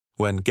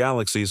When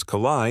galaxies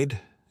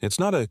collide, it's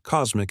not a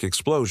cosmic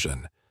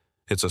explosion.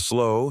 It's a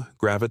slow,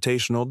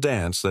 gravitational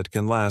dance that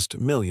can last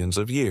millions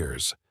of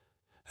years.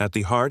 At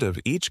the heart of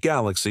each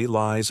galaxy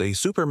lies a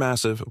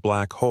supermassive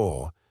black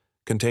hole,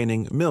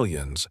 containing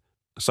millions,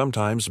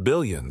 sometimes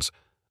billions,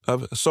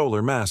 of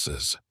solar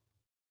masses.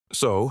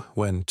 So,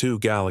 when two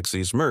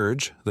galaxies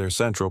merge, their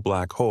central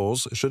black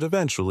holes should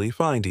eventually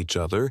find each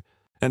other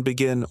and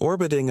begin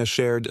orbiting a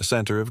shared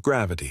center of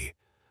gravity,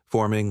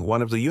 forming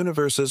one of the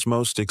universe's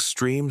most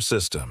extreme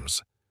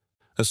systems,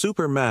 a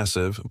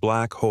supermassive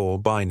black hole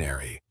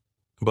binary.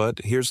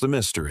 But here's the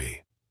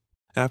mystery.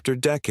 After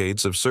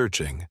decades of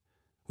searching,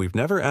 we've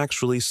never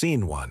actually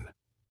seen one.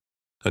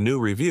 A new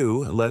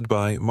review, led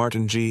by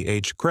Martin G.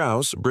 H.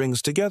 Krauss,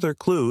 brings together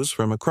clues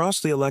from across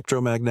the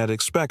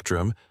electromagnetic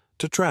spectrum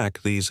to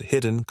track these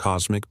hidden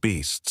cosmic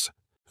beasts.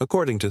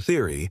 According to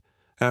theory,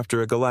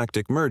 after a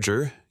galactic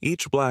merger,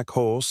 each black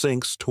hole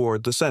sinks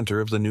toward the center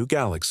of the new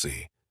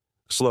galaxy,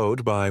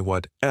 slowed by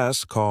what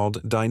S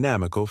called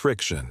dynamical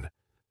friction.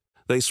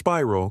 They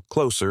spiral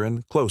closer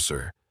and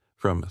closer,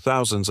 from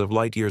thousands of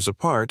light-years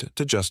apart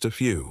to just a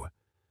few.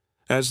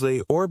 As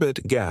they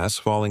orbit, gas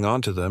falling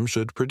onto them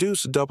should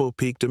produce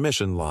double-peaked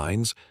emission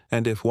lines,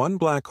 and if one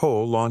black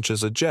hole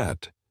launches a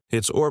jet,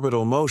 its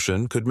orbital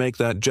motion could make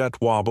that jet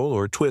wobble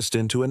or twist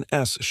into an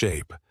S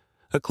shape,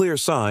 a clear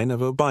sign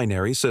of a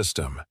binary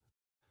system.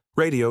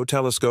 Radio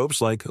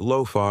telescopes like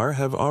LOFAR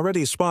have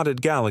already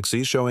spotted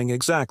galaxies showing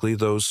exactly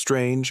those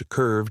strange,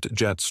 curved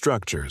jet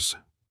structures.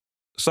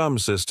 Some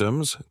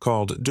systems,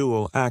 called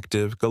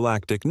dual-active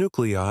galactic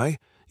nuclei,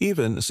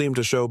 even seem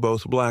to show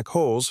both black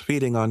holes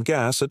feeding on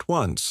gas at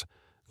once,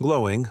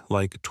 glowing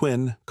like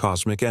twin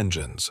cosmic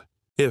engines.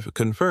 If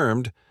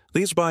confirmed,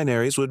 these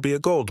binaries would be a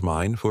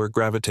goldmine for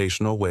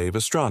gravitational wave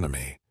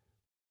astronomy.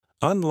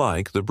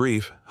 Unlike the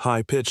brief,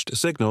 high-pitched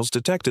signals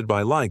detected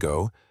by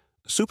LIGO,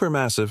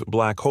 supermassive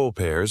black hole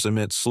pairs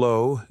emit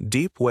slow,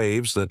 deep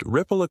waves that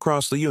ripple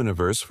across the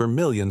universe for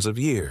millions of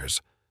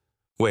years,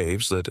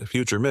 waves that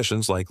future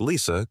missions like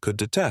LISA could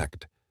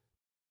detect.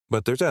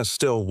 But there's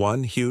still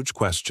one huge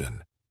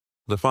question: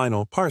 the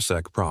final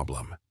parsec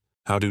problem.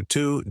 How do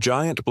two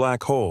giant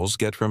black holes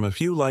get from a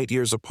few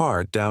light-years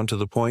apart down to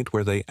the point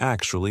where they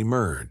actually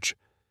merge?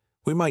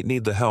 We might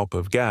need the help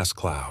of gas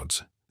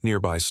clouds,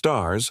 nearby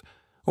stars,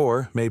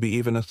 or maybe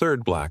even a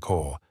third black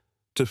hole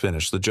to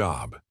finish the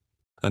job.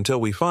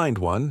 Until we find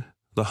one,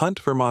 the hunt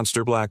for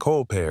monster black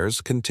hole pairs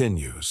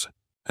continues.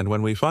 And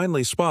when we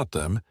finally spot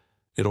them,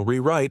 it'll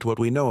rewrite what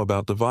we know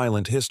about the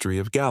violent history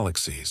of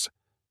galaxies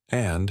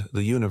and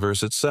the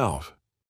universe itself.